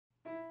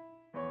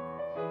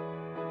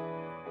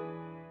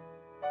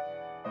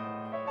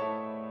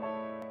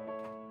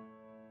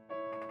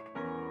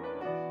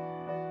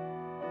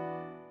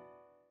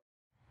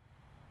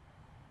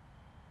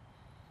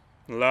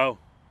Lo,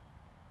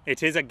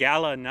 it is a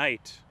gala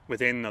night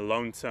within the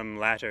lonesome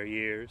latter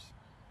years.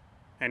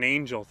 An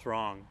angel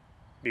throng,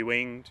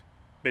 bewinged,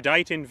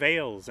 bedight in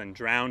veils and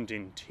drowned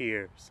in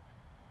tears,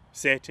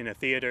 sit in a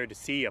theatre to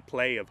see a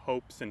play of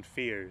hopes and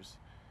fears,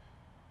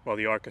 while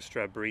the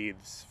orchestra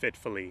breathes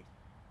fitfully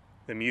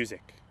the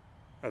music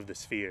of the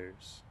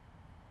spheres.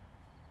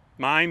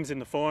 Mimes in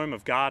the form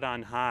of God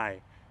on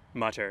high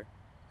mutter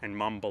and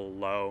mumble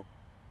low,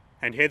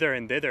 and hither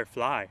and thither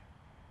fly,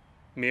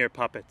 mere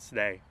puppets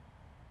they,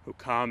 who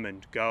come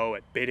and go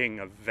at bidding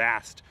of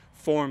vast,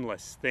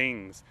 formless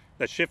things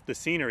that shift the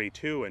scenery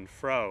to and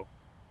fro,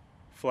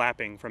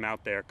 flapping from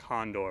out their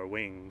condor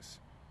wings,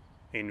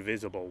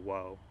 invisible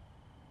woe.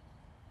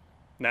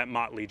 That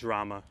motley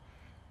drama,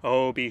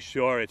 oh, be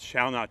sure it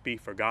shall not be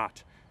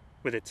forgot,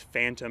 with its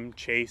phantom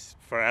chased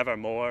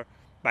forevermore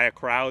by a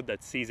crowd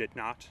that sees it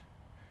not,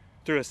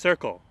 through a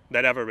circle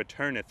that ever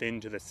returneth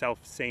into the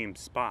self-same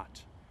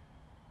spot,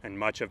 and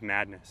much of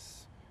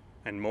madness,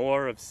 and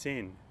more of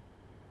sin,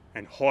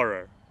 and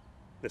horror,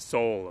 the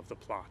soul of the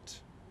plot.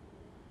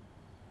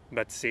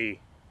 But see,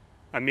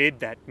 amid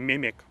that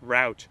mimic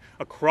rout,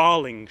 a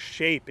crawling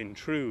shape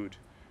intrude,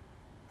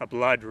 a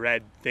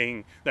blood-red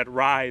thing that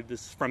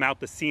writhes from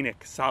out the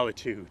scenic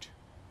solitude.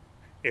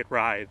 It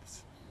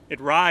writhes,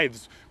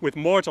 with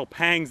mortal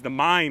pangs the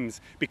mimes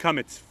become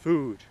its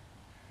food,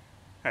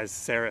 as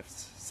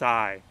seraphs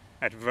sigh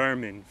at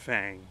vermin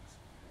fangs,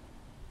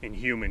 in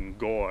human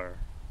gore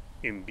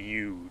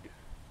imbued.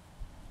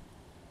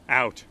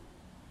 Out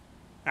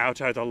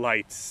are the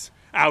lights,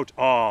 out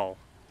all,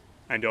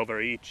 and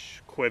over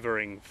each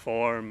quivering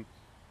form,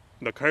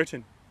 the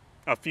curtain,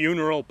 a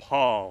funeral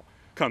pall,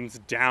 comes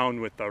down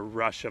with the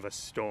rush of a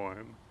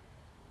storm,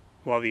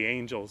 while the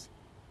angels,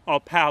 all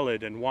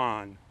pallid and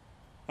wan,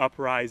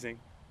 uprising,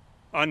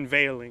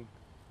 unveiling,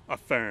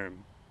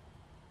 affirm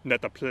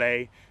that the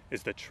play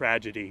is the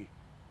tragedy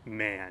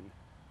man,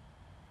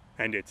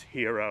 and its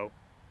hero,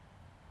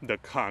 the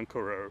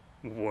conqueror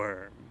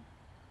worm.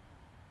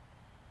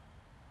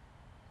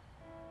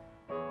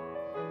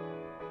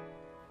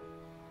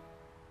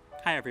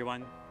 Hi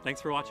everyone, thanks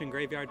for watching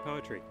Graveyard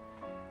Poetry.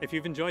 If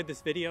you've enjoyed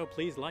this video,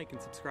 please like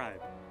and subscribe.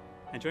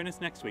 And join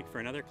us next week for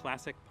another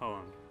classic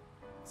poem.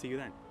 See you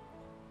then.